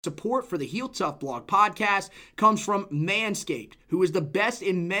Support for the Heel Tough Blog podcast comes from Manscaped, who is the best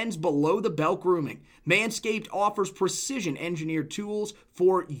in men's below-the-belt grooming. Manscaped offers precision-engineered tools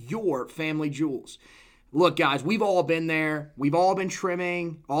for your family jewels. Look, guys, we've all been there. We've all been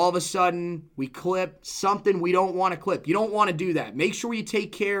trimming. All of a sudden, we clip something we don't want to clip. You don't want to do that. Make sure you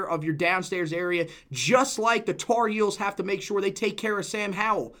take care of your downstairs area, just like the Tar Heels have to make sure they take care of Sam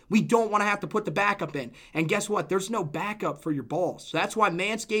Howell. We don't want to have to put the backup in. And guess what? There's no backup for your balls. So that's why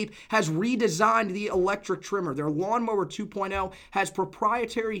Manscaped has redesigned the electric trimmer. Their Lawnmower 2.0 has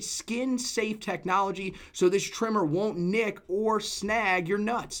proprietary skin-safe technology, so this trimmer won't nick or snag your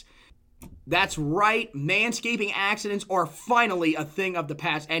nuts. That's right, manscaping accidents are finally a thing of the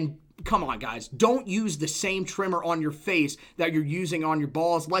past, and come on, guys, don't use the same trimmer on your face that you're using on your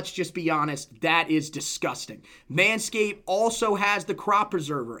balls. Let's just be honest, that is disgusting. Manscaped also has the Crop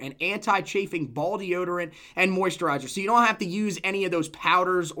Preserver, an anti-chafing ball deodorant and moisturizer, so you don't have to use any of those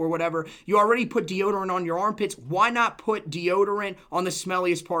powders or whatever. You already put deodorant on your armpits. Why not put deodorant on the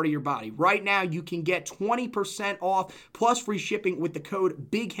smelliest part of your body? Right now, you can get 20% off plus free shipping with the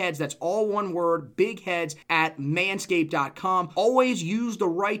code BIGHEADS. That's all one word, BIGHEADS, at manscaped.com. Always use the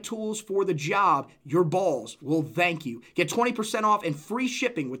right tools for the job. Your balls will thank you. Get 20% off and free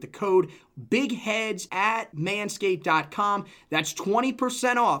shipping with the code BIGHEADS at manscaped.com. That's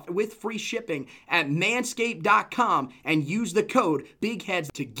 20% off with free shipping at manscaped.com, and use the code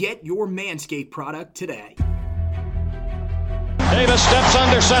BIGHEADS to get your Manscaped product today. Davis steps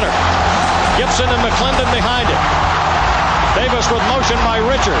under center. Gibson and McClendon behind him. Davis with motion by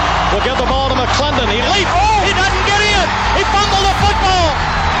Richard. Will give the ball to McClendon. He leaps. Oh, he doesn't get in. He fumbled the football.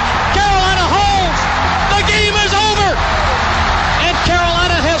 Carolina holds. The game is over. And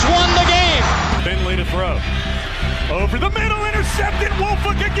Carolina has won the game. Finley to throw. Over the middle, intercepted.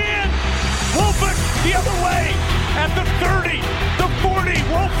 Wolford again. Wolford the other way. At the 30, the 40.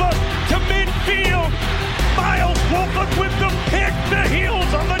 Wolford to midfield. Miles Wolford with the pick. The Heels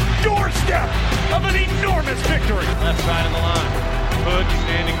on the doorstep of an enormous victory. Left side of the line. Hood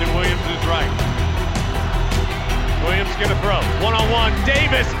standing to Williams' right. Williams gonna throw. One-on-one.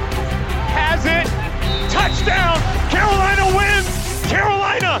 Davis has it. Touchdown. Carolina wins.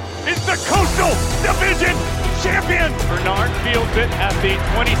 Carolina is the Coastal Division champion. Bernard fields it at the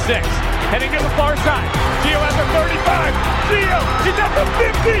 26. Heading to the far side. Gio at the 35. Gio, he's at the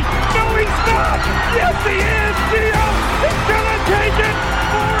 50. No, he's not. Yes, he is. Gio is gonna take it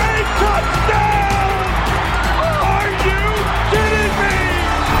for a touchdown. Are you kidding me?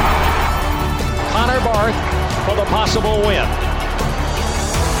 Connor Barth for the possible win.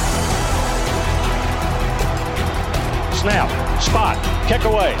 Snap, spot, kick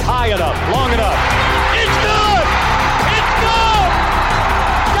away, high enough, long enough. It's good! It's good!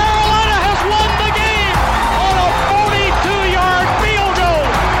 Carolina has won the game on a 42-yard field goal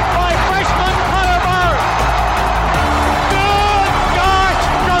by freshman Connor Barth. Good gosh,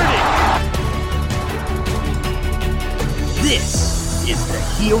 dirty. This is the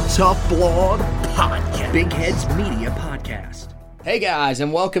Heel Tough Blog podcast, Big Heads Media Podcast. Hey guys,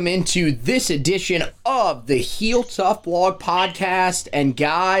 and welcome into this edition of the Heel Tough Blog podcast. And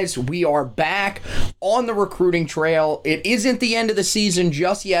guys, we are back on the recruiting trail. It isn't the end of the season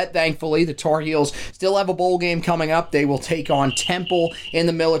just yet, thankfully. The Tar Heels still have a bowl game coming up. They will take on Temple in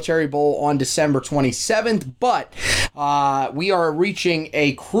the Military Bowl on December 27th. But we are reaching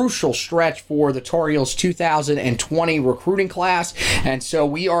a crucial stretch for the Tar Heels 2020 recruiting class. And so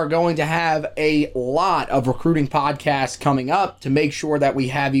we are going to have a lot of recruiting podcasts coming up to make sure that we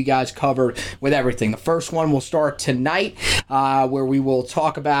have you guys covered with everything. The first one will start tonight, where we will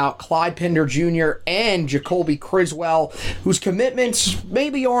talk about Clyde Pinder Jr. and Jacoby Criswell, whose commitments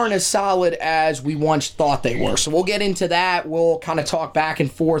maybe aren't as solid as we once thought they were. So we'll get into that. We'll kind of talk back and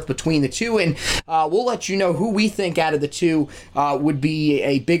forth between the two, and we'll let you know who we think out of the two would be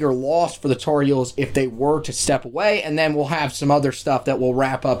a bigger loss for the Tar Heels if they were to step away, and then we'll have some other stuff that we'll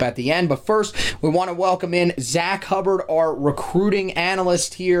wrap up at the end. But first, we want to welcome in Zach Hubbard, our recruiting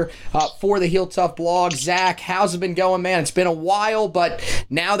analyst here for the Heel Tough Blog. Zach, how's it been going, man? It's been a while, but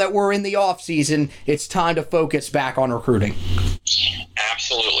now that we're in the off season, it's time to focus back on recruiting.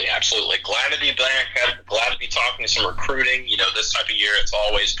 Absolutely. Glad to be back. Glad to be talking to some recruiting. You know, this type of year, it's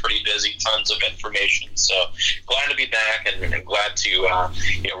always pretty busy, tons of information. So glad to be back and glad to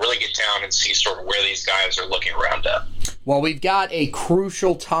really get down and see sort of where these guys are looking around at. Well, we've got a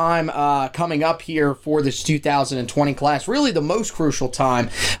crucial time coming up here for this 2020 class. Really the most crucial time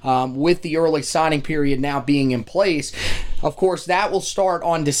with the early signing period now being in place. Of course, that will start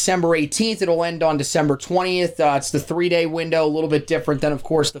on December 18th. It'll end on December 20th. It's the 3-day window, a little bit different than, of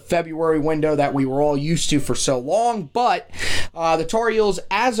course, the February window that we were all used to for so long. But the Tar Heels,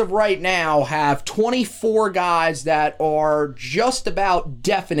 as of right now, have 24 guys that are just about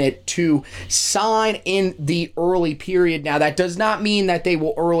definite to sign in the early period. Now, that does not mean that they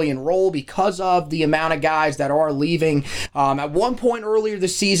will early enroll because of the amount of guys that are leaving. At one point earlier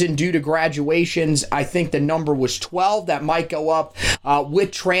this season, due to graduations, I think the number was 12. That might go up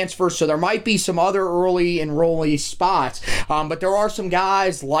with transfers, so there might be some other early enrollee spots. But there are some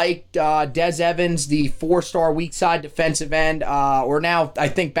guys like Des Evans, the 4-star weak side defensive end, or now I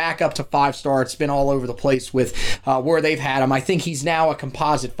think back up to 5-star. It's been all over the place with where they've had him. I think he's now a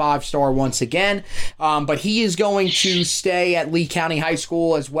composite 5-star once again. But he is going to stay at Lee County High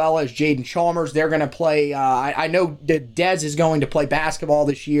School, as well as Jaden Chalmers. They're going to play, I know that Des is going to play basketball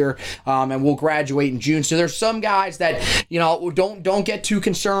this year and will graduate in June. So there's some guys that, don't get too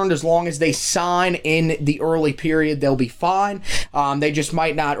concerned. As long as they sign in the early period, they'll be fine. They just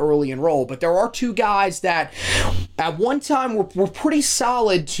might not early enroll. But there are 2 guys that at one time were pretty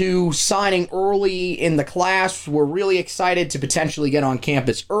solid to signing early in the class. We're really excited to potentially get on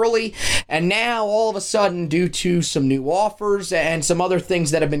campus early. And now, all of a sudden, due to some new offers and some other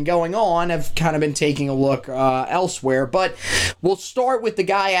things that have been going on, have kind of been taking a look elsewhere. But we'll start with the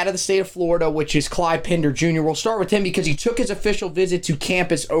guy out of the state of Florida, which is Clyde Pinder Jr. We'll start with him because he took his official visit to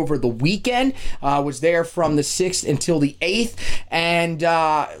campus over the weekend, was there from the 6th until the 8th. And,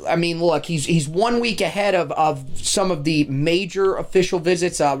 look, he's 1 week ahead of some of the major official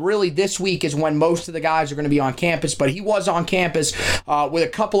visits. Really, this week is when most of the guys are going to be on campus, but he was on campus with a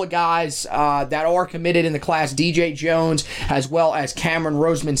couple of guys that are committed in the class. DJ Jones, as well as Cameron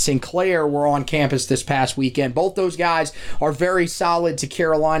Roseman Sinclair, were on campus this past weekend. Both those guys are very solid to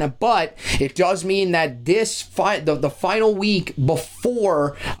Carolina, but it does mean that the final week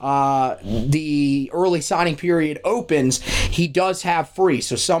before the early signing period opens, he does have free.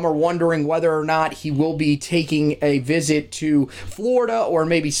 So some are wondering whether or not he will be taking a visit to Florida or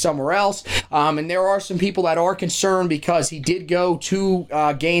maybe somewhere else. And there are some people that are concerned because he did go to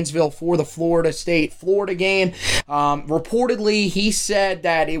Gainesville for the Florida State-Florida game. Reportedly, he said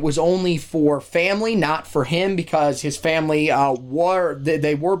that it was only for family, not for him, because his family were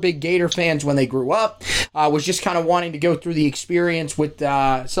big Gator fans when they grew up. Was just kind of wanting to go through the experience with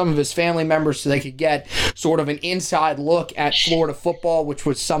some of his family members so they could get sort of an inside look at Florida football, which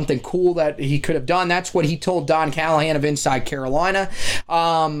was something cool that he could have done. That's what he told Don Callahan of Inside Carolina.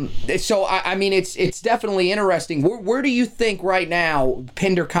 So, it's definitely interesting. Where do you think right now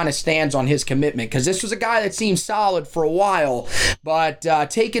Pinder kind of stands on his commitment? Because this was a guy that seemed solid for a while, but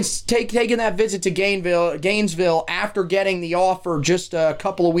taking that visit to Gainesville after getting the offer just a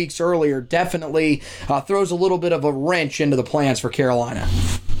couple of weeks earlier definitely throws a little bit of a wrench into the plans for Carolina.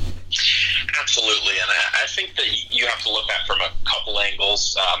 Absolutely, and I think that you have to look at it from a couple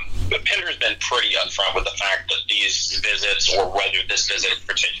angles. But Pinder's been pretty upfront with the fact that these visits, or whether this visit in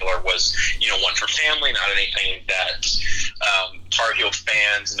particular was, one for family, not anything that Tar Heel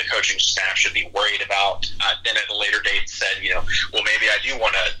fans and the coaching staff should be worried about. Then at a later date said, well, maybe I do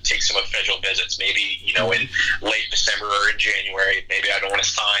want to take some official visits. Maybe, in late December or in January. Maybe I don't want to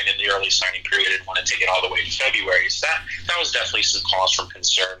sign in the early signing period and want to take it all the way to February. So that was definitely some cause for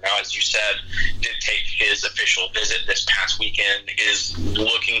concern. Now, as you said, did take his official visit this past weekend, is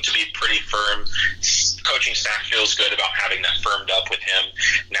looking to be pretty firm. Coaching staff feels good about having that firmed up with him.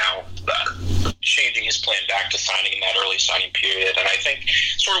 Now, changing his plan back to signing in that early signing period. And I think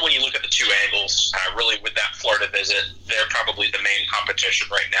sort of when you look at the 2 angles, really with that Florida visit, they're probably the main competition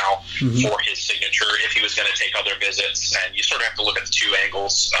right now for his signature if he was going to take other visits. And you sort of have to look at the 2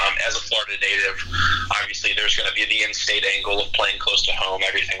 angles. As a Florida native, obviously there's going to be the in-state angle of playing close to home,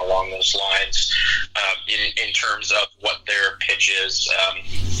 everything along those lines. In terms of what their pitch is,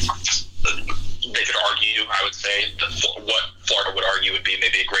 they could argue, I would say, what Florida would argue would be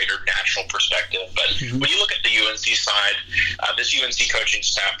maybe a greater national perspective. But when you look at the UNC side, this UNC coaching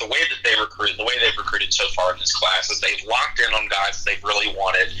staff, the way they've recruited so far in this class is they've locked in on guys they've really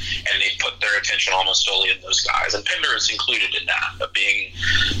wanted, and they've put their attention almost solely on those guys. And Pinder is included in that, of being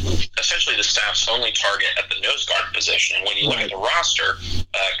essentially the staff's only target at the nose guard position. And when you look at the roster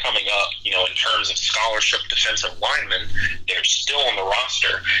coming up, in terms of scholarship defensive linemen, they're still on the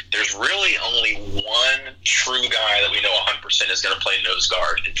roster. There's really only one true guy that we know 100% is going to play nose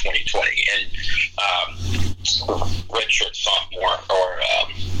guard in 2020, and redshirt sophomore,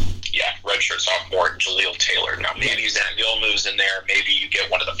 Jaleel Taylor. Now, maybe Zach Gill moves in there. Maybe you get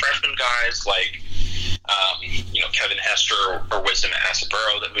one of the freshman guys like Kevin Hester or Wisdom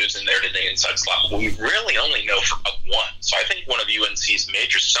Asaburo that moves in there to the inside slot. We really only know for one. So I think one of UNC's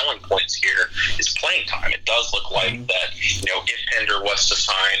major selling points here is playing time. It does look like that, if Pinder was to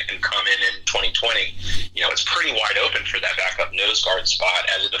sign and come in 2020, it's pretty wide open for that backup nose guard spot.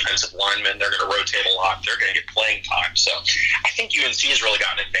 As a defensive lineman, they're going to rotate a lot. They're going to get playing time. So I think UNC has really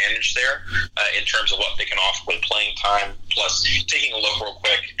got an advantage there in terms of what they can offer with playing time. Plus, taking a look real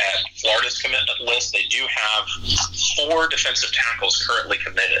quick at Florida's commitment list, they do have 4 defensive tackles currently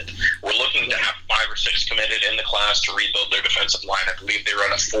committed. We're looking to have 5 or 6 committed in the class to rebuild their defensive line. I believe they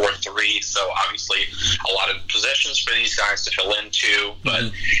run a 4-3, so obviously a lot of possessions for these guys to fill into.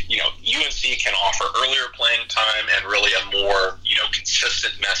 But, UNC can offer earlier playing time and really a more,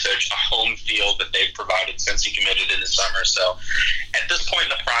 consistent message, a home field that they've provided since he committed in the summer. So at this point in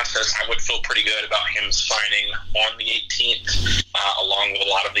the process, I would feel pretty good about him signing on the 18th, along with a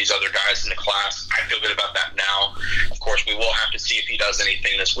lot of these other guys in the class. I feel good about that now. Of course, we will have to see if he does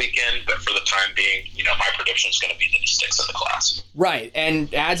anything this weekend, but for the time being, my prediction is going to be that he sticks in the class. Right,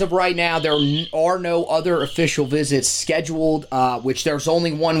 and as of right now, there are no other official visits scheduled, which there's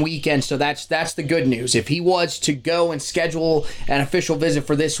only one weekend, so that's the good news. If he was to go and schedule an official visit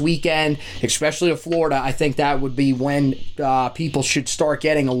for this weekend, especially to Florida, I think that would be when people should start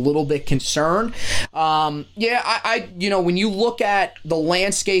getting a little bit concerned. When you look at the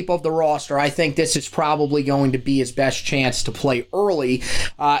landscape of the roster, I think this is probably going to be his best chance to play early.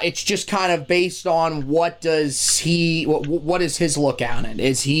 It's just kind of based on what is his look on it?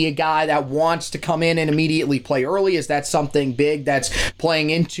 Is he a guy that wants to come in and immediately play early? Is that something big that's playing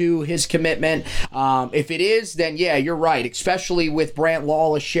into his commitment? If it is, then yeah, you're right. Especially with Brant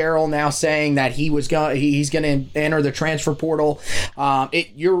Lawless-Sherrill now saying that he's going to enter the transfer portal.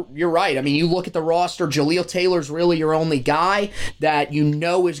 You're right. I mean, you look at the roster. Jaleel Taylor's really your only guy that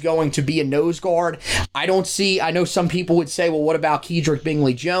is going to be a nose guard. I know some people would say, well, what about Kedrick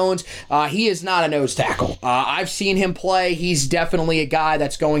Bingley-Jones? He is not a nose tackle. I've seen him play. He's definitely a guy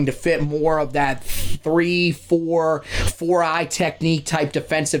that's going to fit more of that 3-4-4-eye technique type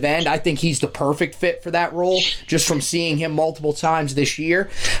defensive end. I think he's the perfect fit for that role, just from seeing him multiple times this year.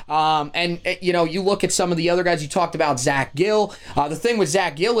 You look at some of the other guys. You talked about Zach Gill. The thing with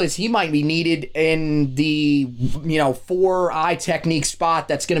Zach Gill is he might be needed in the 4-eye technique spot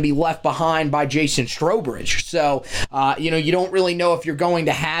that's going to be left behind by Jason Strobridge. So, you don't really know if you're going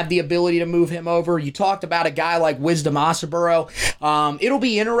to have the ability to move him over. You talked about a guy like Wisdom Asaburo. It'll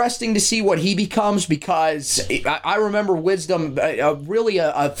be interesting to see what he becomes, because I remember Wisdom, really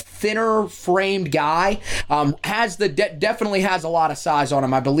a thinner framed guy, definitely has a lot of size on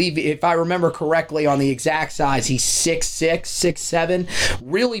him. I believe, if I remember correctly on the exact size, he's 6'6", 6'7",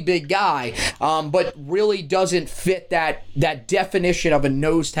 really big guy, but really doesn't fit that definition of a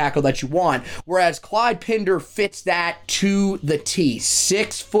nose tackle that you want. Whereas Clyde Pinder fits that to the T.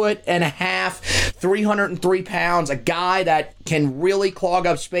 6'1.5", 303 pounds, a guy that can really clog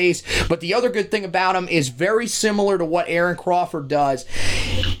up space. But the other good thing about him is very similar to what Aaron Crawford does.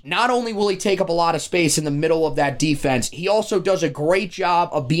 Not only will he take up a lot of space in the middle of that defense, he also does a great job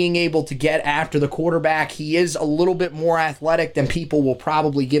of being able to get after the quarterback. He is a little bit more athletic than people will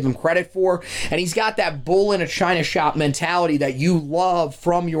probably give him credit for, and he's got that bull in a china shop mentality that you love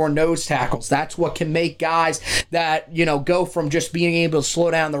from your nose tackles. That's what can make guys that, go from just being able to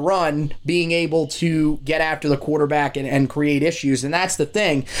slow down the run, being able to get after the quarterback and create issues. And that's the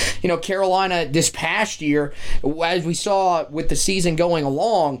thing. Carolina this past year, as we saw with the season going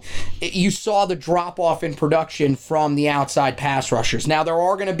along, you saw the drop-off in production from the outside pass rushers. Now, there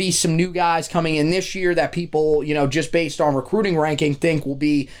are going to be some new guys coming in this year that people, just based on recruiting ranking, think will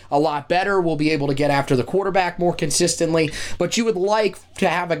be a lot better, will be able to get after the quarterback more consistently. But you would like to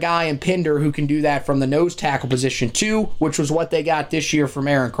have a guy in Pinder who can do that from the nose tackle position too, which was what they got this year from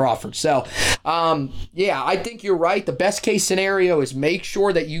Aaron Crawford. So, I think you're right. The best case scenario is make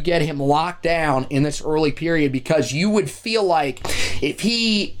sure that you get him locked down in this early period, because you would feel like if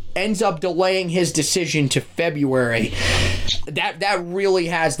he ends up delaying his decision to February, that really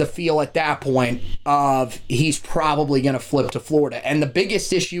has the feel at that point of he's probably going to flip to Florida. And the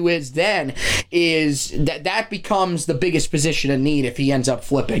biggest issue is that becomes the biggest position of need if he ends up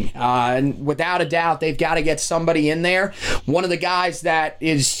flipping. And without a doubt, they've got to get somebody in there. One of the guys that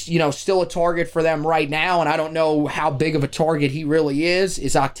is, still a target for them right now, and I don't know how big of a target he really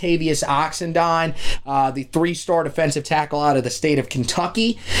is Octavius Oxendine, the 3-star defensive tackle out of the state of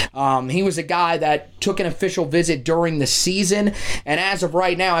Kentucky. He was a guy that took an official visit during the season, and as of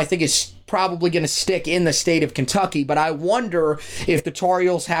right now, I think is probably going to stick in the state of Kentucky, but I wonder if the Tar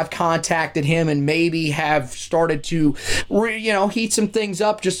Heels have contacted him and maybe have started to, heat some things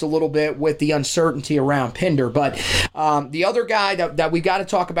up just a little bit with the uncertainty around Pinder. But the other guy that we got to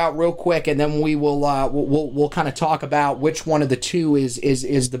talk about real quick, and then we will we'll kind of talk about which one of the two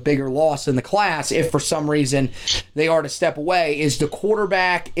is the bigger loss in the class, if for some reason they are to step away, is the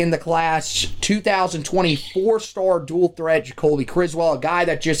quarterback in the class 2020 4-star dual threat Jacoby Criswell, a guy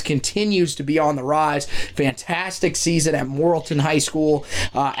that just continues to be on the rise. Fantastic season at Morrilton High School,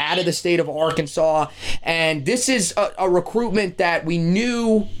 out of the state of Arkansas. And this is a recruitment that we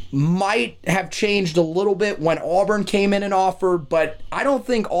knew might have changed a little bit when Auburn came in and offered, but I don't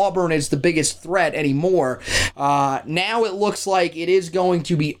think Auburn is the biggest threat anymore. Now it looks like it is going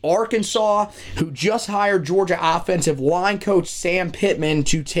to be Arkansas, who just hired Georgia offensive line coach Sam Pittman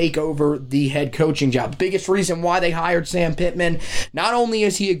to take over the head coaching job. Biggest reason why they hired Sam Pittman, not only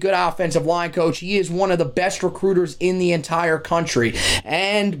is he a good offensive line coach, he is one of the best recruiters in the entire country.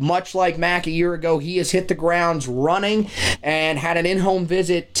 And much like Mack a year ago, he has hit the grounds running and had an in-home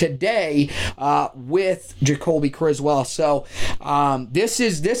visit today with Jacoby Criswell. So this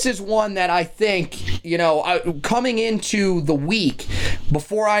is one that I think, coming into the week,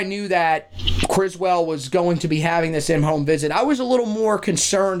 before I knew that Criswell was going to be having this in-home visit, I was a little more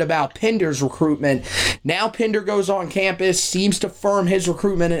concerned about Pinder's recruitment. Now Pinder goes on campus, seems to firm his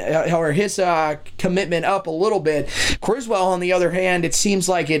recruitment or his commitment up a little bit. Criswell, on the other hand, it seems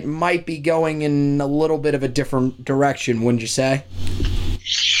like it might be going in a little bit of a different direction, wouldn't you say?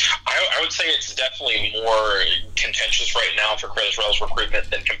 I would say it's definitely more contentious right now for Criswell's recruitment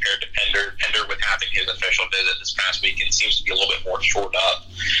than compared to Pinder. Pinder, with having his official visit this past weekend, seems to be a little bit more shored up.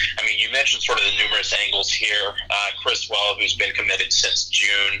 I mean, you mentioned sort of the numerous angles here. Criswell, who's been committed since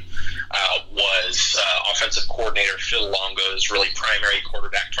June, was offensive coordinator Phil Longo's really primary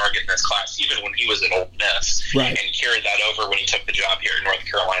quarterback target in this class, even when he was at Ole Miss, right, and carried that over when he took the job here in North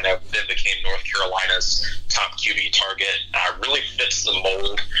Carolina, then became North Carolina's top QB target. Really fits the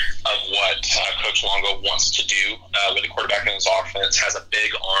mold of what Coach Longo wants to do with the quarterback in his offense. Has a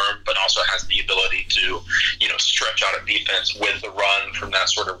big arm, but also has the ability to, stretch out a defense with the run from that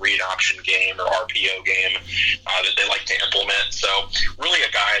sort of read option game or RPO game that they like to implement. So really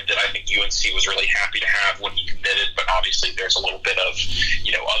a guy that I think UNC was really happy to have when he committed, but obviously there's a little bit of,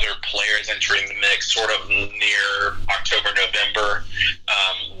 other players entering the mix sort of near October, November,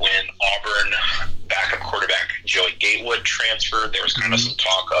 when Auburn backup quarterback Joey Gatewood transferred. There was kind of some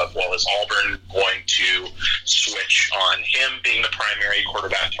talk of, is Auburn going to switch on him being the primary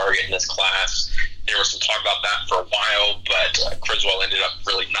quarterback target in this class? There was some talk about that for a while, but Criswell ended up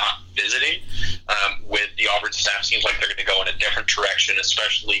really not visiting with the Auburn staff. Seems like they're going to go in a different direction,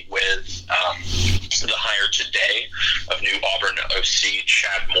 especially with the hire today of new Auburn OC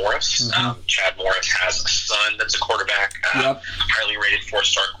Chad Morris. Chad Morris has a son that's a quarterback, highly rated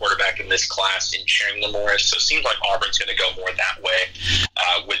 4-star quarterback in this class in Chandler Morris. So it seems like Auburn's going to go more that way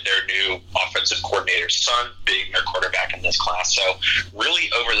with their new offensive coordinator's son being their quarterback in this class. So really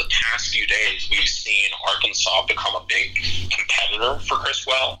over the past few days, we've seen Arkansas become a big competitor for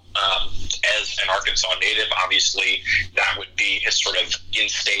Criswell. As an Arkansas native, obviously that would be his sort of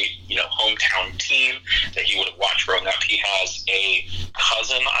in-state, hometown team that he would have watched growing up. He has a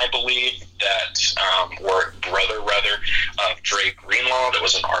cousin, I believe, or brother rather, of Drake Greenlaw, that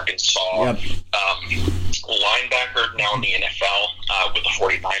was an Arkansas linebacker now in the NFL with the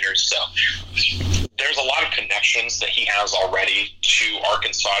 49ers. So there's a lot of connections that he has already to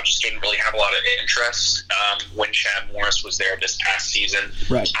Arkansas. Just didn't really have a lot of interest when Chad Morris was there this past season.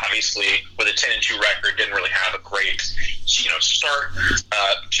 Right. Obviously, with a 10-2 record, didn't really have a great start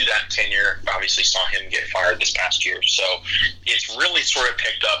to that tenure. Obviously saw him get fired this past year. So it's really sort of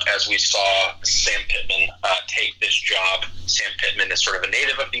picked up as we saw Sam Pittman take this job. Sam Pittman is sort of a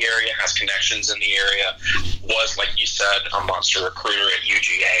native of the area, has connections in the area, was, like you said, a monster recruiter at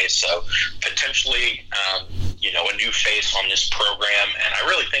UGA. So potentially, a new face on this program. And I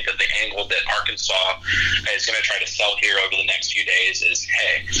really think that the angle that Arkansas is going to try to sell here over the next few days is,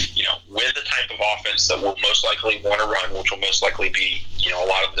 hey, with the type of offense that we'll most likely want to run, which will most likely be, a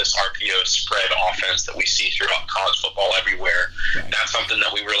lot of this RPO spread offense that we see throughout college football everywhere. Right. That's something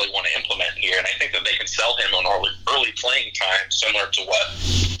that we really want to implement here. And I think that they can sell him on early playing time, similar to what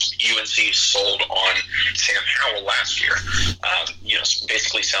UNC sold on Sam Howell last year.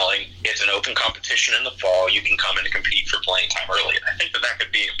 Basically selling, it's an open competition in the fall. You can come in and compete for playing time early. And I think that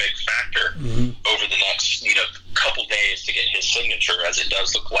could be a big factor over the next, couple days to get his signature, as it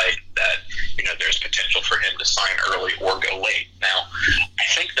does look like that, there's potential for him to sign early or go late. Now, I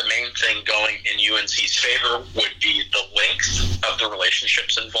think the main thing going in UNC's favor would be the length of the relationship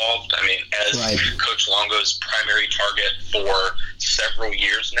relationships involved. I mean, as Coach Longo's primary target for several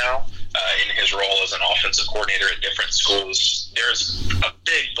years now, in his role as an offensive coordinator at different schools, there's a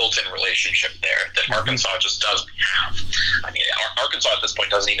big built-in relationship there that Arkansas just doesn't have. I mean, Arkansas at this point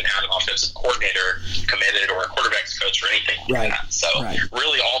doesn't even have an offensive coordinator committed or a quarterback's coach or anything like that. So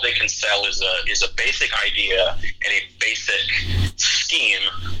really all they can sell is a basic idea and a basic scheme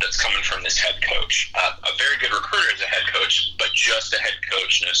that's coming from this head coach. A very good recruiter as a head coach, but just a head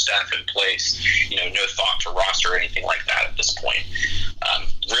coach, no staff in place, no thought to roster or anything like that at this point.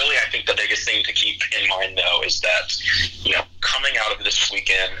 Really, I think the biggest thing to keep in mind, though, is that, coming out of this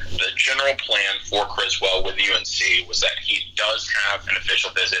weekend, the general plan for Criswell with UNC was that he does have an official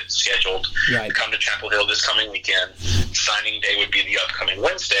visit scheduled to come to Chapel Hill this coming weekend. Signing day would be the upcoming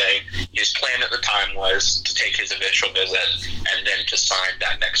Wednesday. His plan at the time was to take his official visit and then to sign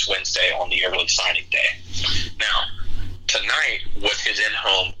that next Wednesday on the early signing day. Now, tonight was his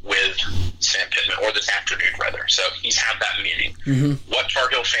in-home with Sam Pittman, or this afternoon, rather. So he's had that meeting. What Tar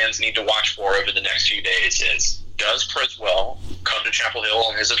Heel fans need to watch for over the next few days is, does Criswell come to Chapel Hill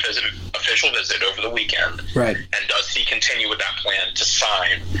on his official visit over the weekend? Right. And does he continue with that plan to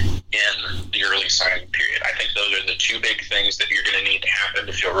sign in the early signing period? I think those are the two big things that you're going to need to happen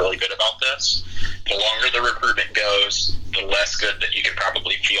to feel really good about this. The longer the recruitment goes, the less good that you can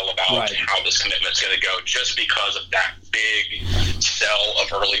probably feel about how this commitment's going to go, just because of that big sell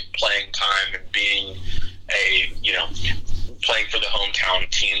of early playing time and being playing for the hometown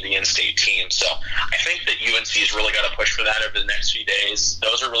team, the in-state team. So I think that UNC has really got to push for that over the next few days.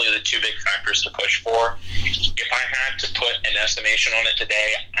 Those are really the two big factors to push for. If I had to put an estimation on it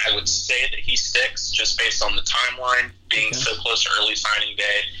today, I would say that he sticks, just based on the timeline being so close to early signing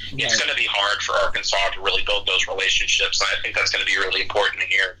day. It's going to be hard for Arkansas to really build those relationships, and I think that's going to be really important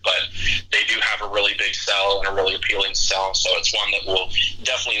here. But they do have a really big sell and a really appealing sell, so it's one that we'll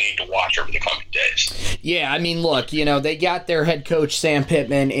definitely need to watch over the coming days. Yeah, I mean, look, they got their head coach Sam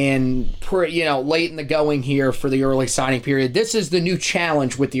Pittman in, late in the going here for the early signing period. This is the new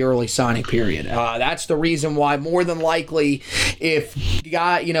challenge with the early signing period. That's the reason why, more than likely, if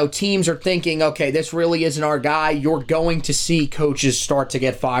teams are thinking, okay, this really isn't our guy, you're going to see coaches start to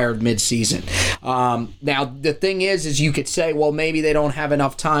get fired mid-season. Now, the thing is you could say, well, maybe they don't have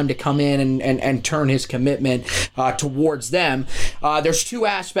enough time to come in and turn his commitment towards them. There's two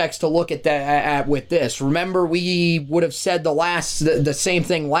aspects to look at with this. Remember, we would have said the same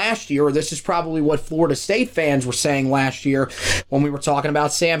thing last year, or this is probably what Florida State fans were saying last year when we were talking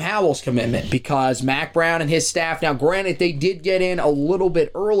about Sam Howell's commitment, because Mack Brown and his staff, now granted, they did get in a little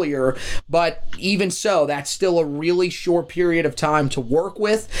bit earlier, but even so, that's still a really short period of time to work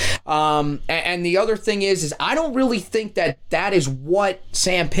with. And the other thing is I don't really think that is what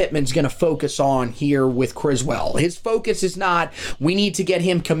Sam Pittman's going to focus on here with Criswell. His focus is not, we need to get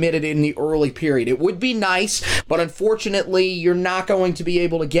him committed in the early period. It would be nice, but unfortunately, you're not going to be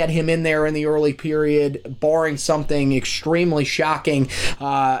able to get him in there in the early period, barring something extremely shocking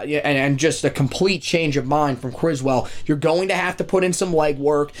and just a complete change of mind from Criswell. You're going to have to put in some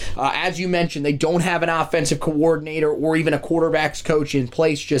legwork. As you mentioned, they don't have an offensive coordinator or even a quarterback's coach in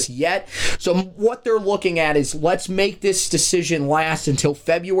place just yet. So what they're looking at is, let's make this decision last until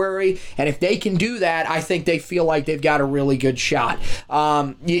February, and if they can do that, I think they feel like they've got a really good shot.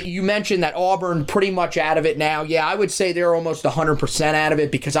 You mentioned that Auburn pretty much out of it now. Yeah, I would say they're almost 100% out of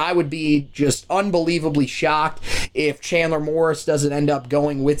it, because I would be just unbelievably shocked if Chandler Morris doesn't end up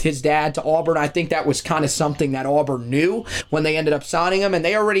going with his dad to Auburn. I think that was kind of something that Auburn knew when they ended up signing him, and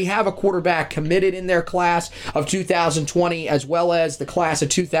they already have a quarterback committed in their class of 2020, as well as the class of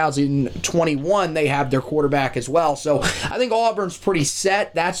 2021. They have their quarterback as well. So I think Auburn's pretty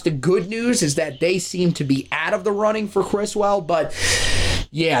set. That's the good news, is that they seem to be out of the running for Criswell. But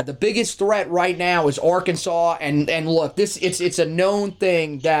yeah, the biggest threat right now is Arkansas. And look, it's a known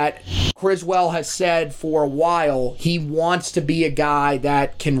thing that Criswell has said for a while. He wants to be a guy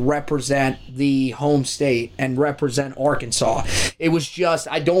that can represent the home state and represent Arkansas. It was just,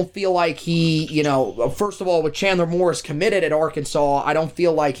 I don't feel like he, first of all, with Chandler Morris committed at Arkansas, I don't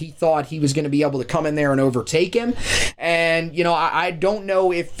feel like he thought he was going to be able to come in there and overtake him. And, I don't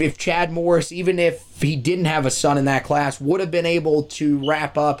know if Chad Morris, even if he didn't have a son in that class, would have been able to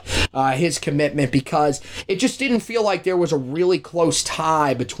wrap up his commitment, because it just didn't feel like there was a really close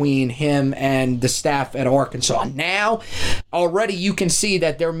tie between him and the staff at Arkansas. Now, already you can see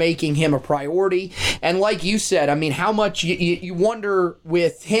that they're making him a priority. And like you said, I mean, how much you wonder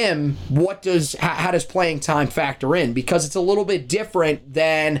with him, how does playing time factor in? Because it's a little bit different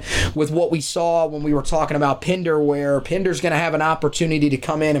than with what we saw when we were talking about Pinder, where Pinder's going to have an opportunity to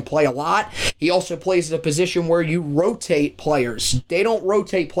come in and play a lot. He also plays at a position where you rotate players. They don't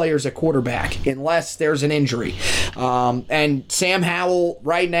rotate players at quarterback unless there's an injury. And Sam Howell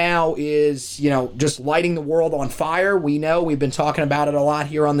right now is, just lighting the world on fire. We know we've been talking about it a lot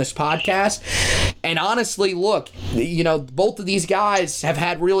here on this podcast. And honestly, look, both of these guys have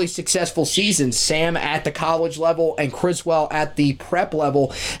had really successful seasons. Sam at the college level and Criswell at the prep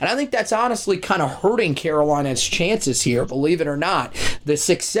level. And I think that's honestly kind of hurting Carolina's chances here, believe it or not. The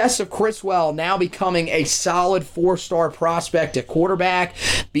success of Criswell now becoming a solid 4-star prospect at quarterback,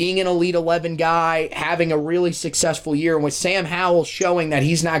 being an Elite 11 guy, having a really successful year, and with Sam Howell showing that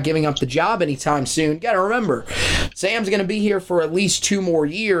he's not giving up the job anytime soon. You got to remember, Sam's going to be here for at least 2 more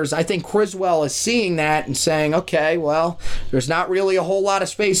years. I think Criswell is seeing that and saying, okay, well, there's not really a whole lot of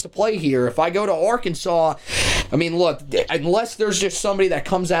space to play here. If I go to Arkansas, I mean, look, unless there's just somebody that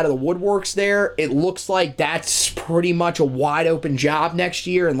comes out of the woodworks there, it looks like that's pretty much a wide open job next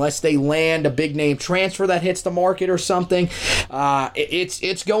year, unless they land a big name transfer that hits the market or something.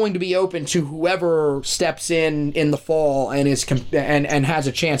 It's going to be open to whoever steps in the fall and and has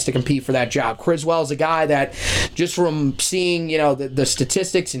a chance to compete for that job. Criswell is a guy that, just from seeing the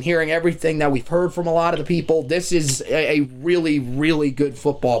statistics and hearing everything that we've heard from a lot of the people, this is a really, really good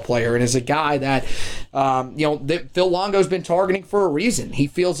football player, and is a guy that Phil Longo's been targeting for a reason. He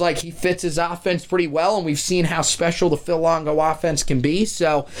feels like he fits his offense pretty well, and we've seen how special the Phil Longo offense can be.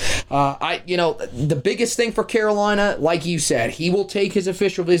 So, the biggest thing for Carolina, like you said, he will take his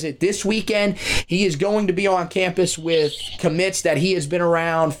official visit this weekend. He is going to be on campus with commits that he has been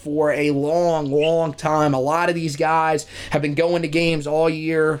around for a long, long time. A lot of these guys have been going to games all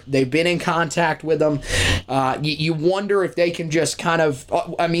year. They've been in contact with them. You wonder if they can just kind of,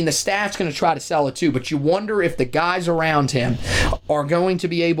 the staff's going to try to sell it too, but you wonder if the guys around him are going to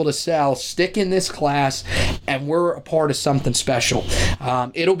be able to stick in this class, and we're a part of something special.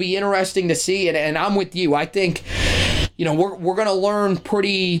 It'll be interesting to see, and I'm with you. I think we're going to learn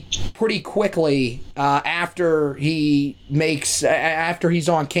pretty quickly after he's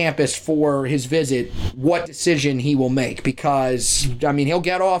on campus for his visit what decision he will make, because he'll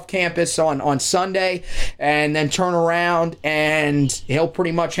get off campus on Sunday and then turn around, and he'll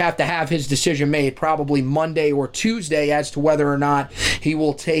pretty much have to have his decision made probably Monday or Tuesday as to whether or not he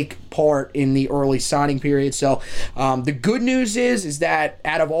will take part in the early signing period. So the good news is that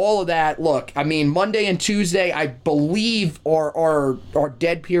out of all of that, look, Monday and Tuesday I believe are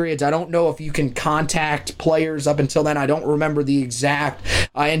dead periods. I don't know if you can contact players up until then. I don't remember the exact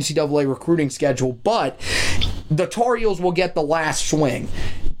NCAA recruiting schedule, but the Tar Heels will get the last swing.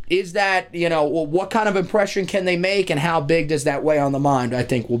 Is that, what kind of impression can they make, and how big does that weigh on the mind, I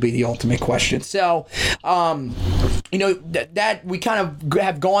think will be the ultimate question. So, that we kind of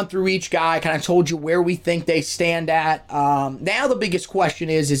have gone through each guy, kind of told you where we think they stand at. Now the biggest question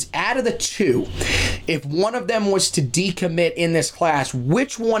is out of the two, if one of them was to decommit in this class,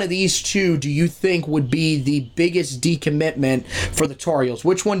 which one of these two do you think would be the biggest decommitment for the Tar Heels?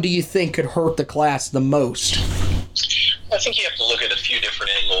 Which one do you think could hurt the class the most? I think you have to look at a few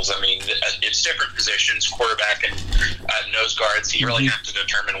different angles. It's different positions, quarterback and nose guard, so you really have to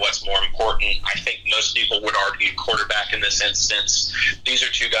determine what's more important. I think most people would argue quarterback in this instance. These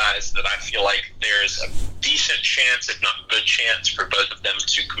are two guys that I feel like there's a decent chance, if not good chance, for both of them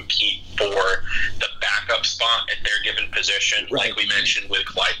to compete for the backup spot at their given position. Right. Like we mentioned with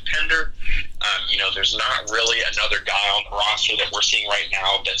Clyde Pender, there's not really another guy on the roster that we're seeing right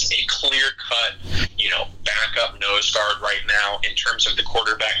now that's a clear-cut, backup nose guard right now in terms of the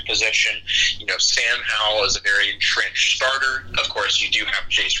quarterback position. Sam Howell is a very entrenched starter. Of course, you do have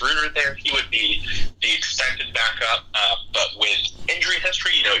Chase Ruder there. He would be the expected backup, but with injury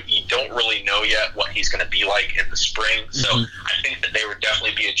history, you don't really know yet what he's going to be like in the spring. So I think that there would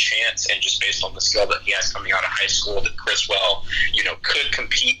definitely be a chance, and just based on the skill that he has coming out of high school, that Criswell, could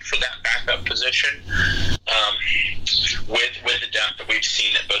compete for that backup position. With the depth that we've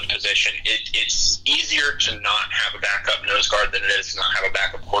seen at both positions, it's easier to not have a backup nose guard than it is to not have a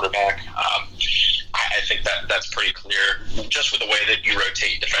backup quarterback. I think that's pretty clear. Just with the way that you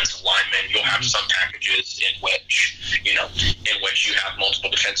rotate defensive linemen, you'll have some packages in which you have multiple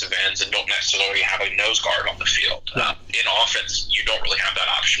defensive ends and don't necessarily have a nose guard on the field. In offense, you don't really have that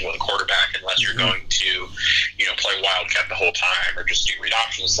option with a quarterback unless you're going to, play wildcat the whole time or just do read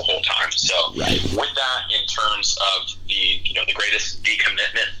options the whole time. So with that, in terms of the greatest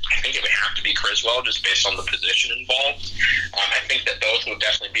decommitment, I think it would have to be Criswell, just based on the position involved. I think that both would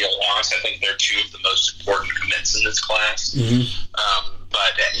definitely be a loss. I think they're two of the most important commits in this class.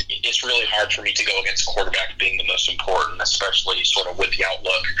 But it's really hard for me to go against quarterback being the most important, especially sort of with the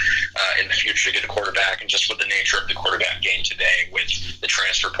outlook in the future to get a quarterback, and just with the nature of the quarterback game today with the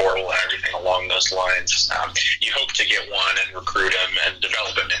transfer portal and everything along those lines. You hope to get one and recruit him and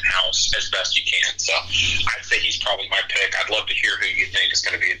develop him in-house as best you can. So I'd say he's probably my pick. I'd love to hear who you think is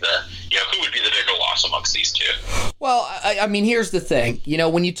going to be who would be the bigger loss amongst these two. Well, I mean, here's the thing.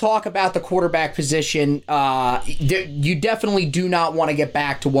 When you talk about the quarterback position, you definitely do not want to get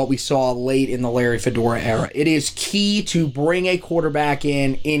back to what we saw late in the Larry Fedora era. It is key to bring a quarterback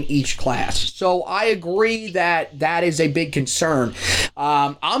in each class. So I agree that is a big concern.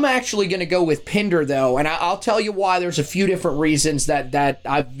 I'm actually going to go with Pinder, though, and I'll tell you why. There's a few different reasons that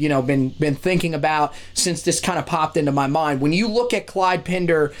I've been thinking about since this kind of popped into my mind. When you look at Clyde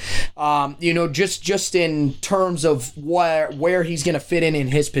Pinder, just in terms of where he's going to fit in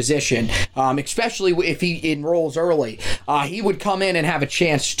his position, especially if he enrolls early, he would come in and have a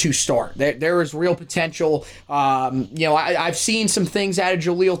chance to start. There is real potential. I've seen some things out of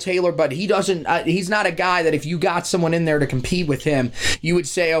Jaleel Taylor, but he's not a guy that if you got someone in there to compete with him, you would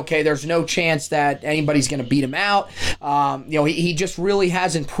say, okay, there's no chance that anybody's going to beat him out. He just really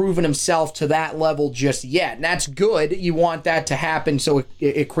hasn't proven himself to that level just yet. And that's good. You want that to happen so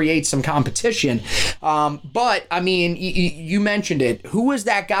it creates some competition. But, I mean, you mentioned it. Who is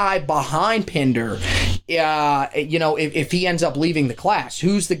that guy behind Pinder, if he ends up leaving the class?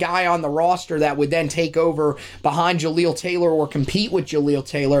 Who's the guy on the roster that would then take over behind Jaleel Taylor or compete with Jaleel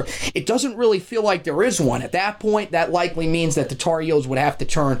Taylor? It doesn't really feel like there is one. At that point, that likely means that the Tar Heels would have to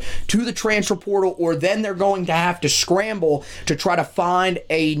turn to the transfer portal, or then they're going to have to scramble to try to find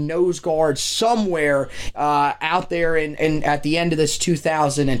a nose guard somewhere out there and at the end of this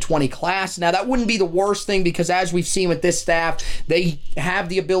 2020 class. Now, that wouldn't be the worst thing because, as we've seen with this staff, they have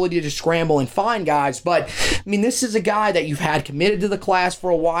the ability to scramble and find guys. But, I mean, this is a guy that you've had committed to the class for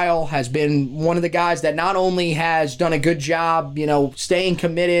a while, has been one of the guys that not only has done a good job, staying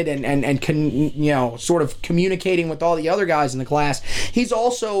committed and sort of communicating with all the other guys in the class, he's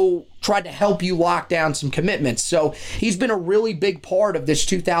also tried to help you lock down some commitments. So he's been a really big part of this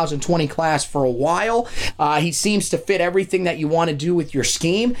 2020 class for a while. He seems to fit everything that you want to do with your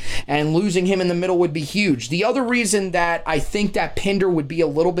scheme, and losing him in the middle would be huge. The other reason that I think that Pinder would be a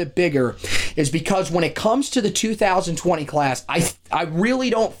little bit bigger is because when it comes to the 2020 class, I really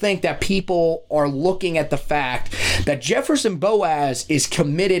don't think that people are looking at the fact that Jefferson Boaz is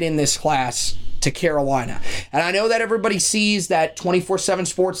committed in this class to Carolina. And I know that everybody sees that 24/7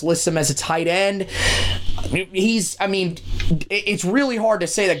 Sports lists him as a tight end. It's really hard to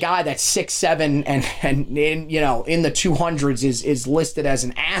say the guy that's 6'7" and in the 200s is listed as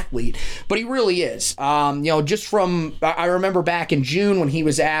an athlete, but he really is. Just from, I remember back in June when he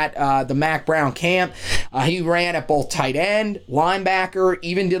was at the Mack Brown camp, he ran at both tight end, linebacker,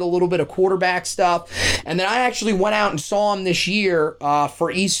 even did a little bit of quarterback stuff. And then I actually went out and saw him this year for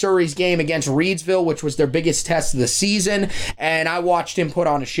East Surrey's game against Reedsville, which was their biggest test of the season, and I watched him put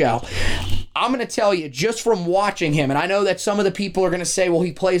on a show. I'm going to tell you, just from watching him, and I know that some of the people are going to say, well,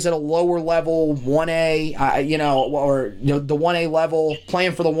 he plays at a lower level, 1A, the 1A level,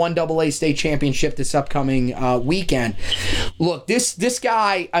 playing for the 1AA state championship this upcoming weekend. Look, this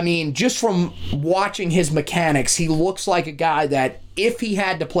guy, just from watching his mechanics, he looks like a guy that if he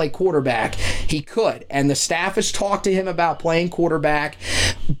had to play quarterback, he could. And the staff has talked to him about playing quarterback.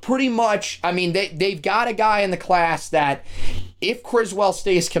 Pretty much, they've got a guy in the class that if Criswell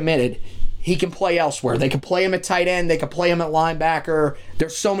stays committed, he can play elsewhere. They could play him at tight end. They could play him at linebacker.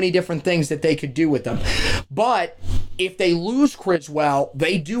 There's so many different things that they could do with him. But if they lose Criswell,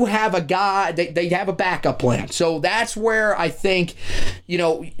 they do have a guy, they have a backup plan. So that's where I think,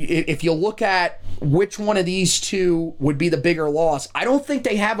 if you look at which one of these two would be the bigger loss, I don't think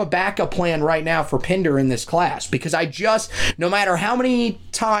they have a backup plan right now for Pinder in this class, because no matter how many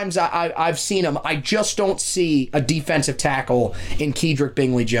times I've seen him, I just don't see a defensive tackle in Kedrick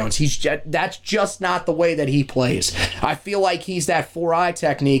Bingley-Jones. That's just not the way that he plays. I feel like he's that 4-eye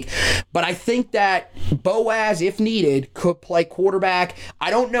technique, but I think that Boaz, if needed, could play quarterback. I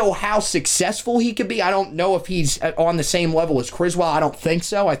don't know how successful he could be. I don't know if he's on the same level as Criswell. I don't think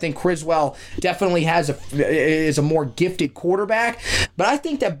so. I think Criswell definitely is a more gifted quarterback, but I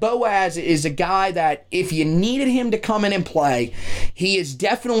think that Boaz is a guy that if you needed him to come in and play, he is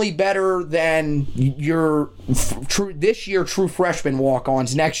definitely better than your this year true freshman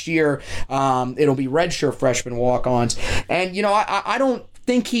walk-ons. Next year, it'll be redshirt freshman walk-ons. And, I don't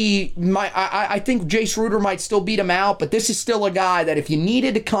think he might. I think Jace Ruder might still beat him out, but this is still a guy that if you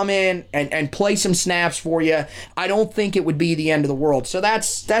needed to come in and play some snaps for you, I don't think it would be the end of the world. So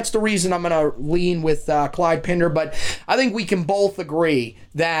that's the reason I'm going to lean with Clyde Pinder. But I think we can both agree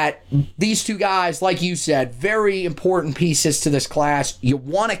that these two guys, like you said, very important pieces to this class. You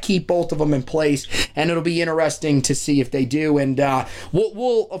want to keep both of them in place, and it'll be interesting to see if they do. And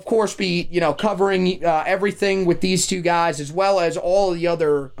we'll of course be covering everything with these two guys as well as all of the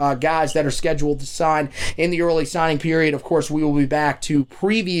other guys that are scheduled to sign in the early signing period. Of course, we will be back to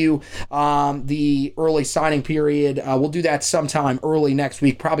preview the early signing period. We'll do that sometime early next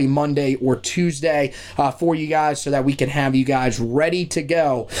week, probably Monday or Tuesday for you guys, so that we can have you guys ready to go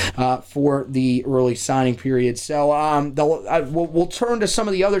for the early signing period. So we'll turn to some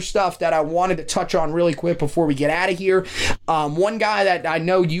of the other stuff that I wanted to touch on really quick before we get out of here. One guy that I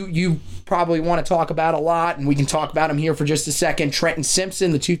know you probably want to talk about a lot, and we can talk about him here for just a second, Trenton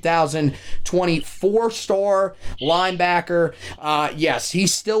Simpson, the 2020 4-star linebacker. Yes,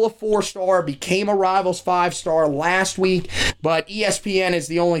 he's still a 4-star, became a Rivals 5-star last week, but ESPN is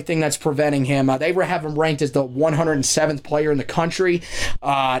the only thing that's preventing him. They have him ranked as the 107th player in the country.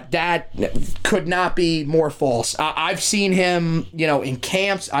 That could not be more false. I've seen him, in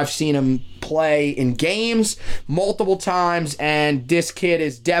camps. I've seen him play in games multiple times, and this kid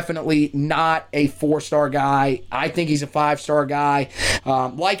is definitely not a 4-star guy. I think he's a 5-star guy.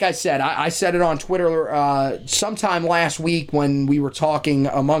 Like I said, I said it on Twitter sometime last week when we were talking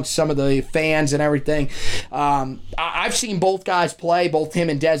amongst some of the fans and everything. I've seen both guys play, both him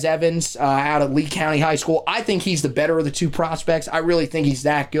and Des Evans out at Lee County High School. I think he's the better of the two prospects. I really think he's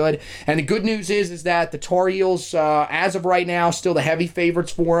that good. And the good news is that the Tar Heels, as of right now, still the heavy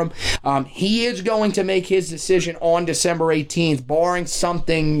favorites for him. He is going to make his decision on December 18th, barring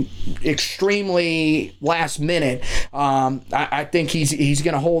something extremely last minute. I think he's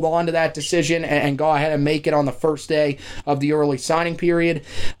going to hold on to that decision and go ahead and make it on the first day of the early signing period.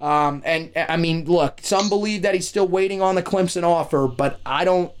 And I mean, look, some believe that he's still waiting on the Clemson offer, but I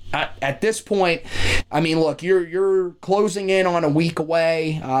don't. At this point, I mean, look, you're closing in on a week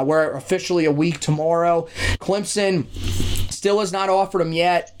away. We're officially a week tomorrow. Clemson still has not offered him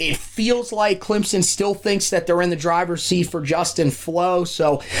yet. It feels like Clemson still thinks that they're in the driver's seat for Justin Flo,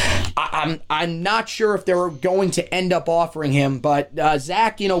 so I'm not sure if they're going to end up offering him. But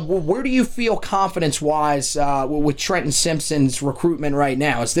Zach, where do you feel confidence-wise with Trenton Simpson's recruitment right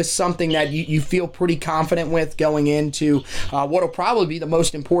now? Is this something that you feel pretty confident with going into what'll probably be the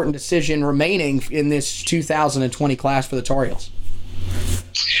most important decision remaining in this 2020 class for the Tar Heels?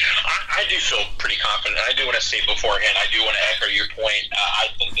 I do feel pretty confident. I do want to say beforehand, I do want to echo your point. I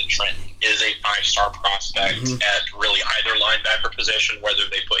think that Trent is a 5-star prospect at really either linebacker position, whether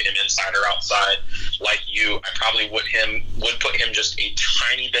they put him inside or outside. Like you, I probably would put him just a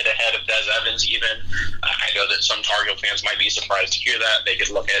tiny bit ahead of Des Evans even. I know that some Tar Heel fans might be surprised to hear that. They could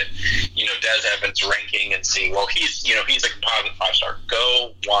look at, Des Evans' ranking and see, well, he's a composite 5-star.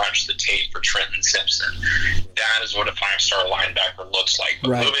 Go watch the tape for Trenton Simpson. That is what a 5-star linebacker looks like.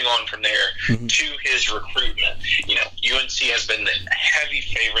 But moving on from there to his recruitment, UNC has been the heavy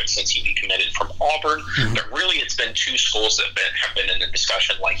favorite since he decommitted from Auburn, but really it's been two schools that have been in the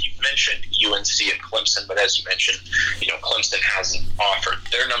discussion, like you mentioned, UNC and Clemson. But as you mentioned, Clemson hasn't offered.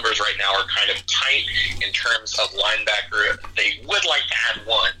 Their numbers right now are kind of tight in terms of linebacker. They would like to add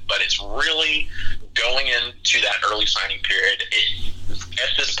one, but it's really going into that early signing period.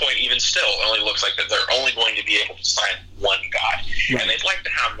 At this point, even still, it only looks like that they're only going to be able to sign one guy, and they'd like to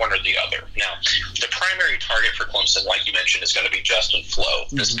have one or the other. Now, the primary target for Clemson, like you mentioned, is going to be Justin Flo.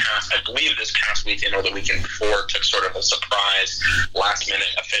 I believe this past weekend or the weekend before, took sort of a surprise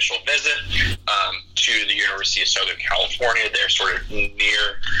last-minute official visit to the University of Southern California. They're sort of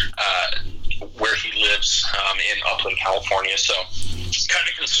near where he lives in Upland, California. So kind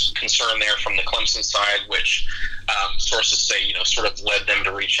of concern there from the Clemson side, which sources say, sort of led them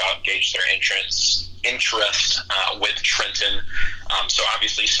to reach out, gauge their interest with Trenton. So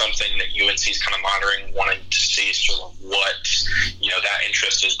obviously something that UNC is kind of monitoring, wanting to see sort of what, that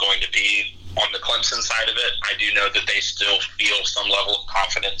interest is going to be. On the Clemson side of it, I do know that they still feel some level of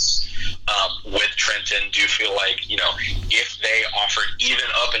confidence with Trenton. Do feel like, if they offered even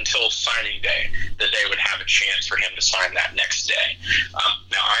up until signing day, that they would have a chance for him to sign that next day.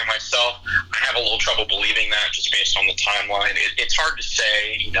 Now, I myself, I have a little trouble believing that just based on the timeline. It's hard to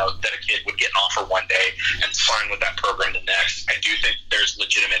say, that a kid would get an offer one day and sign with that program the next. I do think there's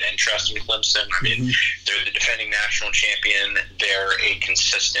legitimate interest in Clemson. I mean, they're the defending national champion. They're a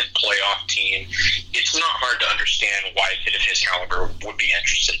consistent playoff team. It's not hard to understand why a kid of his caliber would be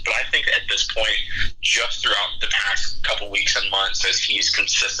interested. But I think at this point, just throughout the past couple weeks and months, as he's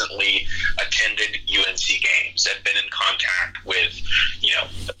consistently attended UNC games and been in contact with,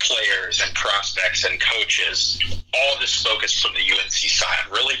 the players and prospects and coaches, all this focus from the UNC side,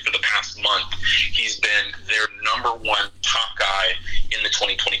 really for the past month, he's been their number one top guy in the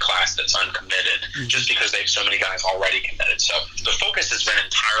 2020 class that's uncommitted, just because they have so many guys already committed. So the focus has been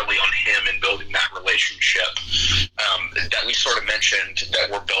entirely on him and building that relationship that we sort of mentioned that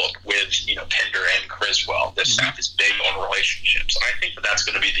were built with, Pender and Criswell. This staff is big on relationships. And I think that that's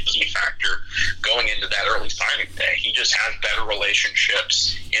going to be the key factor going into that early signing day. He just has better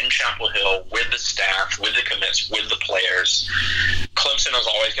relationships in Chapel Hill with the staff, with the commits, with the players. Clemson is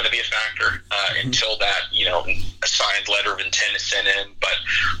always going to be a factor until that, a signed letter of intent is sent in. But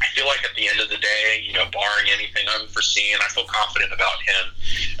I feel like at the end of the day, barring anything unforeseen, I feel confident about him.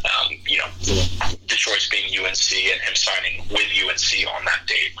 The choice being UNC and him signing with UNC on that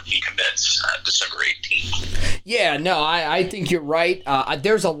date when he commits December 18th. Yeah, no, I think you're right.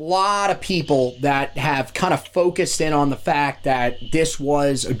 There's a lot of people that have kind of focused in on the fact that this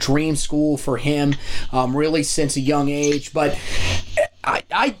was a dream school for him, really since a young age. But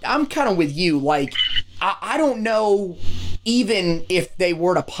I'm kind of with you. Like, I don't know, even if they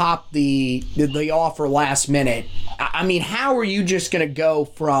were to pop the offer last minute. I mean, how are you just going to go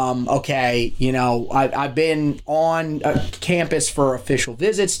from, okay, I've been on campus for official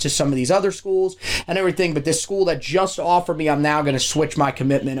visits to some of these other schools and everything, but this school that just offered me, I'm now going to switch my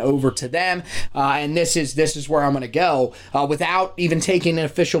commitment over to them, and this is where I'm going to go without even taking an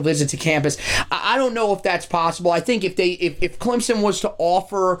official visit to campus. I don't know if that's possible. I think if Clemson was to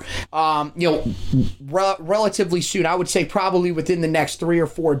offer, relatively soon, I would say probably within the next 3 or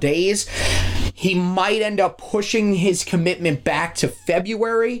 4 days, he might end up pushing his commitment back to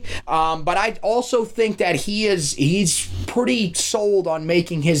February. But I also think that he's pretty sold on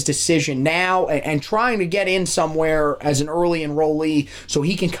making his decision now and trying to get in somewhere as an early enrollee so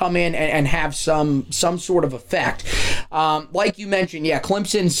he can come in and have some sort of effect. Like you mentioned, yeah,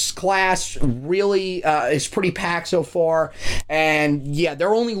 Clemson's class really is pretty packed so far. And yeah,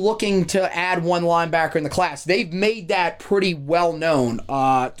 they're only looking to add one linebacker in the class. They've made that pretty well known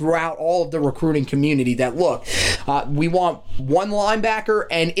throughout all of the recruiting community that, look, we want one linebacker,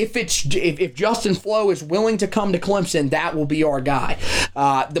 and if Justin Flo is willing to come to Clemson, that will be our guy.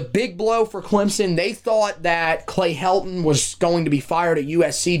 The big blow for Clemson, they thought that Clay Helton was going to be fired at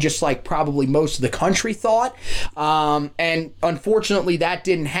USC, just like probably most of the country thought. And unfortunately, that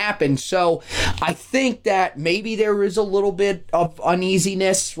didn't happen. So I think that maybe there is a little bit of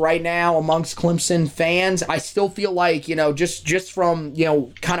uneasiness right now amongst Clemson fans. I still feel like, just from,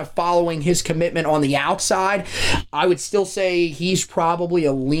 kind of following his commitment on the outside, I would still say he's probably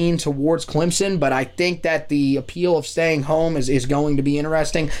a lean towards Clemson, but I think that the appeal of staying home is going to be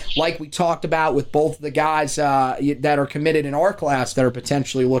interesting, like we talked about with both of the guys that are committed in our class that are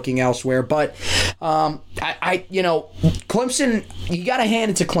potentially looking elsewhere. But Clemson, you got to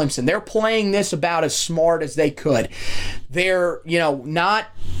hand it to Clemson. They're playing this about as smart as they could. They're, not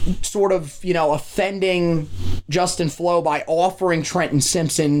sort of, offending Justin Flo by offering Trenton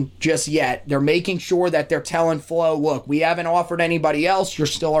Simpson just yet. They're making sure that they're telling Flo, look, we haven't offered anybody else. You're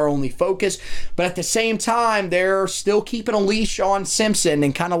still our only focus. But at the same time, they're still keeping a leash on Simpson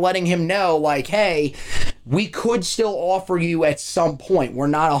and kind of letting him know, like, hey, we could still offer you at some point. We're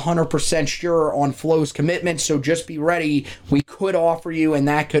not 100% sure on Flo's commitment, so just be ready. We could offer you, and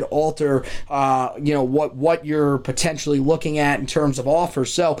that could alter, what you're potentially looking at in terms of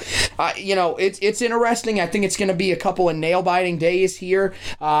offers. So, it's interesting. I think it's going to be a couple of nail-biting days here.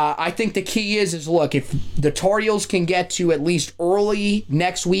 I think the key is look, if the Tar Heels can get to at least early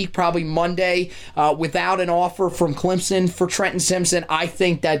next week, probably Monday, without an offer from Clemson for Trenton Simpson, I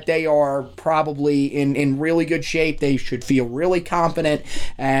think that they are probably in really good shape. They should feel really confident,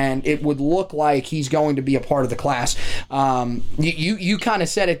 and it would look like he's going to be a part of the class. You kind of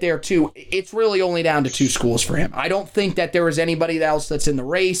said it there too. It's really only down to 2 schools for him. I don't think that there is anybody else that's in the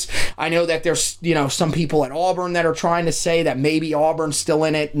race. I know that there's some people at Auburn that are trying to say that maybe Auburn's still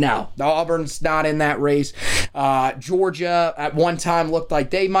in it. No, Auburn's not in that race. Georgia at one time looked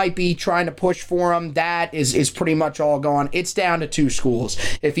like they might be trying to push for him. That is pretty much all gone. It's down to 2 schools.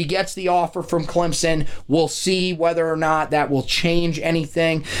 If he gets the offer from Clemson, we'll see whether or not that will change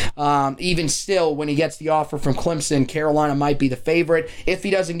anything. Even still, when he gets the offer from Clemson, Carolina might be the favorite. If he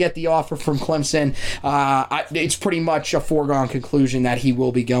doesn't get the offer from Clemson, it's pretty much a foregone conclusion that he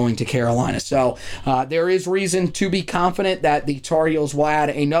will be going to Carolina. So there is reason to be confident that the Tar Heels will add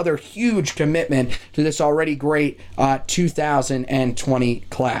another huge commitment to this already great 2020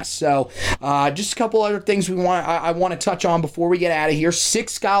 class. So just a couple other things I want to touch on before we get out of here.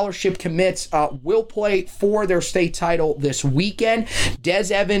 6 scholarship commits will play for their state title this weekend.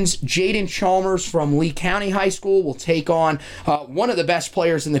 Des Evans, Jaden Chalmers from Lee County High School will take on one of the best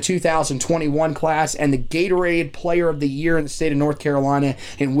players in the 2021 class and the Gatorade Player of the Year in the state of North Carolina,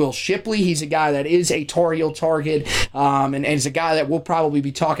 and Will Shipley. He's a guy that is a Tar Heel target, and is a guy that we'll probably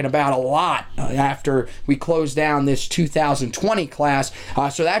be talking about a lot after we close down this 2020 class.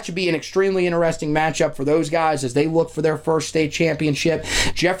 So that should be an extremely interesting matchup for those guys as they look for their first state championship.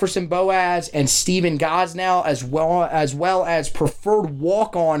 Jefferson Boaz and Steven Gosnell, as well as preferred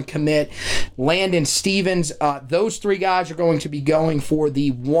walk-on commit Landon Stevens. Those 3 guys are going to be going for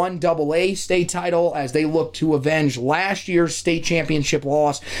the 1AA state title as they look to avenge last year's state championship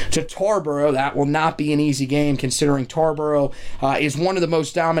loss to Tarboro. That will not be an easy game considering Tarboro is one of the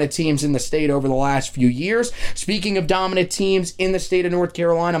most dominant teams in the state over the last few years. Speaking of dominant teams in the state of North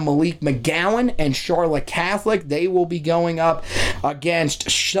Carolina, Malik McGowan and Charlotte Catholic, they will be going up against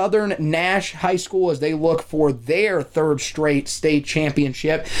Southern Nash High School as they look for their 3rd straight state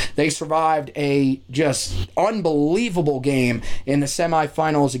championship. They survived a just unbelievable game in the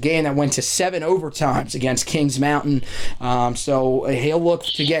semifinals, a game that went to 7 overtimes against Kings Mountain. So he'll look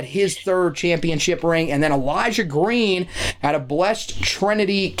to get his 3rd championship ring. And then Elijah Green out of Blessed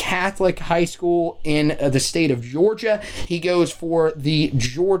Trinity Catholic High School in the state of Georgia. He goes for the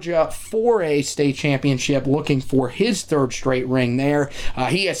Georgia 4A state championship, looking for his 3rd straight ring there.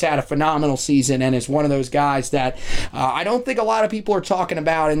 He has had a phenomenal season and is one of those guys that I don't think a lot of people are talking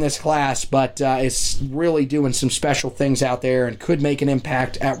about in this class, but is really doing some special things out there and could make an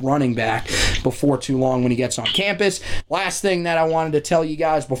impact at running back before too long when he gets on campus. Last thing that I wanted to tell you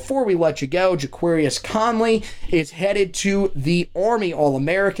guys before we let you go, Jaquarius Conley is headed to the Army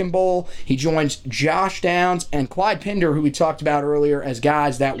All-American Bowl. He joins Josh Downs and Clyde Pinder, who we talked about earlier, as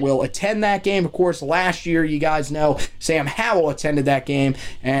guys that will attend that game. Of course, last year, you guys know, Sam Howell attended that game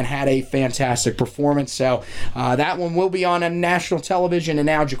and had a fantastic performance. So that one will be on a national television. And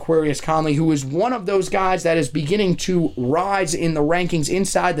now Jaquarius Conley, who is one of those guys that is beginning to rise in the rankings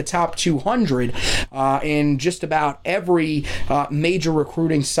inside the top 200 in just about every major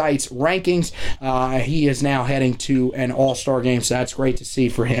recruiting site's rankings. He is now heading to an all-star game, so that's great to see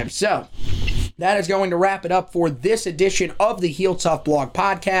for him. So that is going to wrap it up for this edition of the Heel Tough Blog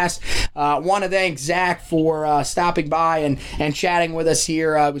Podcast. Want to thank Zach for stopping by and chatting with us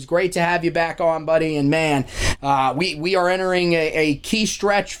here. It was great to have you back on, buddy. And man, we are entering a key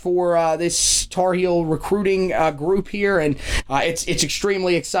stretch for this Tar Heel recruiting group here, and it's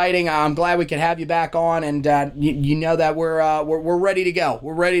extremely exciting. I'm glad we could have you back on, and you know that we're ready to go.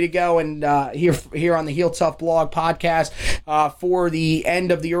 We're ready to go, and here on the Heel Tough Blog Podcast for the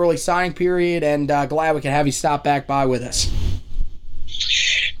end of the early signing period, and glad we can have you stop back by with us.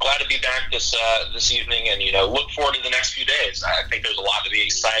 Glad to be back this evening, and look forward to the next few days. I think there's a lot to be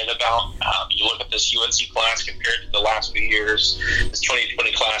excited about. You look at this UNC class compared to the last few years. This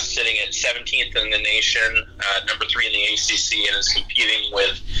 2020 class sitting at 17th in the nation, number 3 in the ACC, and is competing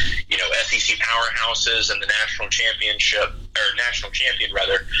with SEC powerhouses and the national champion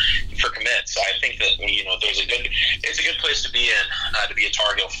for commits. So I think that it's a good place to be in, to be a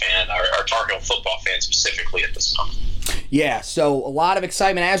Tar Heel fan, or Tar Heel football fan specifically at this moment. Yeah, so a lot of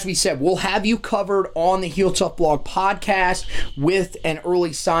excitement. As we said, we'll have you covered on the Heel Tough Blog Podcast with an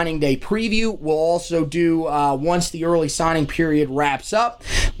early signing day preview. We'll also do, once the early signing period wraps up,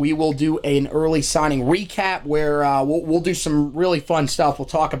 we will do an early signing recap where we'll do some really fun stuff. We'll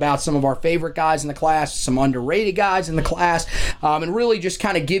talk about some of our favorite guys in the class, some underrated guys in the class, and really just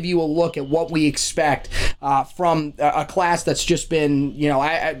kind of give you a look at what we expect from a class that's just been,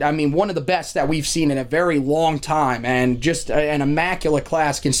 I mean, one of the best that we've seen in a very long time, and just an immaculate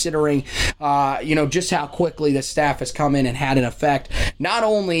class considering, just how quickly the staff has come in and had an effect, not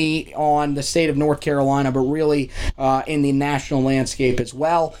only on the state of North Carolina, but really in the national landscape as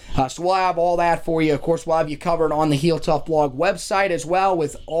well. well. So we'll have all that for you. Of course, we'll have you covered on the Heel Tough Blog website as well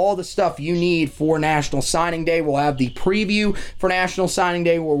with all the stuff you need for National Signing Day. We'll have the preview for National Signing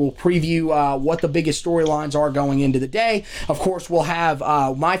Day where we'll preview what the biggest storylines are going into the day. Of course, we'll have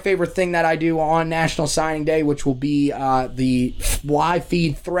my favorite thing that I do on National Signing Day, which will be the live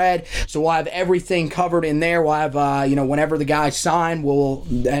feed thread. So we'll have everything covered in there. We'll have, whenever the guys sign, we'll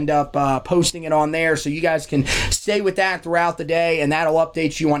end up posting it on there so you guys can stay with that throughout the day, and that'll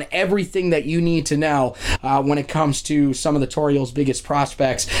update you on everything that you need to know when it comes to some of the Tar Heels' biggest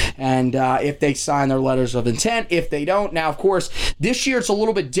prospects and if they sign their letters of intent, if they don't. Now, of course, this year it's a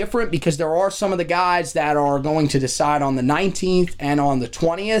little bit different because there are some of the guys that are going to decide on the 19th and on the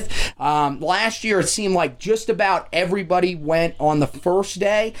 20th. Last year, it seemed like just about everybody went on the first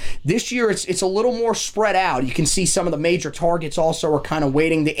day. This year, it's a little more spread out. You can see some of the major targets also are kind of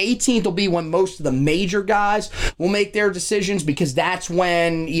waiting. The 18th will be when most of the major guys will make their decisions because that's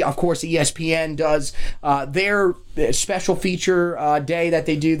when, of course, ESPN does their special feature day that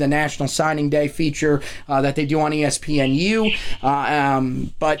they do, the National Signing Day feature that they do on ESPNU.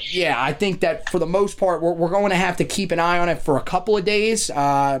 But yeah, I think that for the most part, we're going to have to keep an eye on it for a couple of days,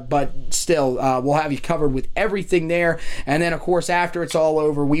 but still, we'll have you covered with everything there. And then, of course, after it's all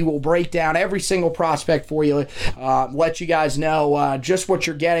over, we will break down every single prospect for you, let you guys know just what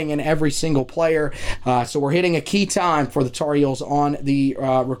you're getting in every single player. So we're hitting a key time for the Tar Heels on the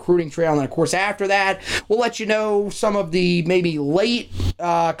recruiting trail. And, of course, after that, we'll let you know some of the maybe late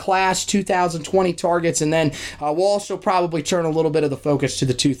class 2020 targets, and then we'll also probably turn a little bit of the focus to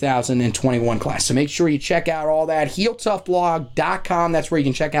the 2021 class. So make sure you check out all that. HeelToughBlog.com. That's where you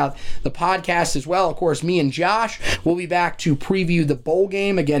can check out the podcast as well. Of course, me and Josh will be back to preview the bowl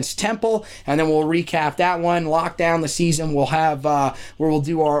game against Temple, and then we'll recap that one, lock down the season. We'll have where we'll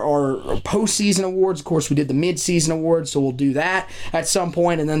do our postseason awards. Of course, we did the mid-season awards, so we'll do that at some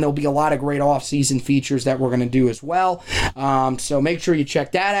point, and then there'll be a lot of great off-season features that we're going to do as well. So make sure you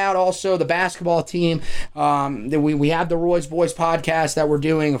check that out. Also, the basketball team, we have the Roy's Boys podcast that we're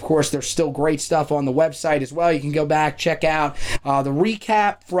doing. Of course, there's still great stuff on the website as well. You can go back, check out the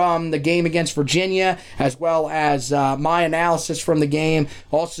recap from the game against Virginia, as well as my analysis from the game.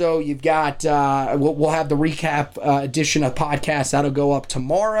 Also, you've got, we'll have the recap edition of podcast that'll go up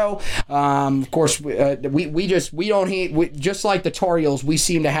tomorrow. Of course, we don't hate, just like the Tar Heels, we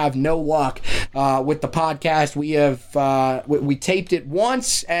seem to have no luck with the podcast. We have we taped it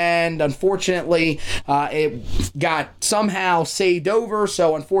once, and unfortunately, it got somehow saved over.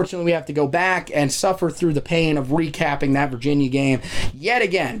 So unfortunately, we have to go back and suffer through the pain of recapping that Virginia game yet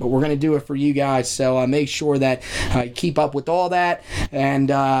again. But we're going to do it for you guys. So make sure that you keep up with all that. And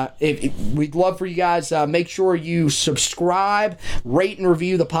we'd love for you guys. Make sure you subscribe, rate, and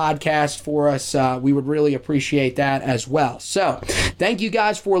review the podcast for us. We would really appreciate that as well. So thank you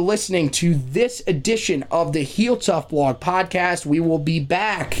guys for listening to this edition of the Heel Tough Blog podcast. We will be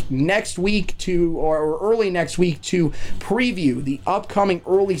back next week or early next week to preview the upcoming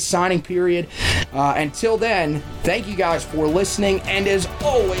early signing period. Until then, thank you guys for listening, and as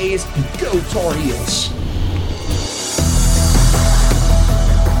always, go Tar Heels.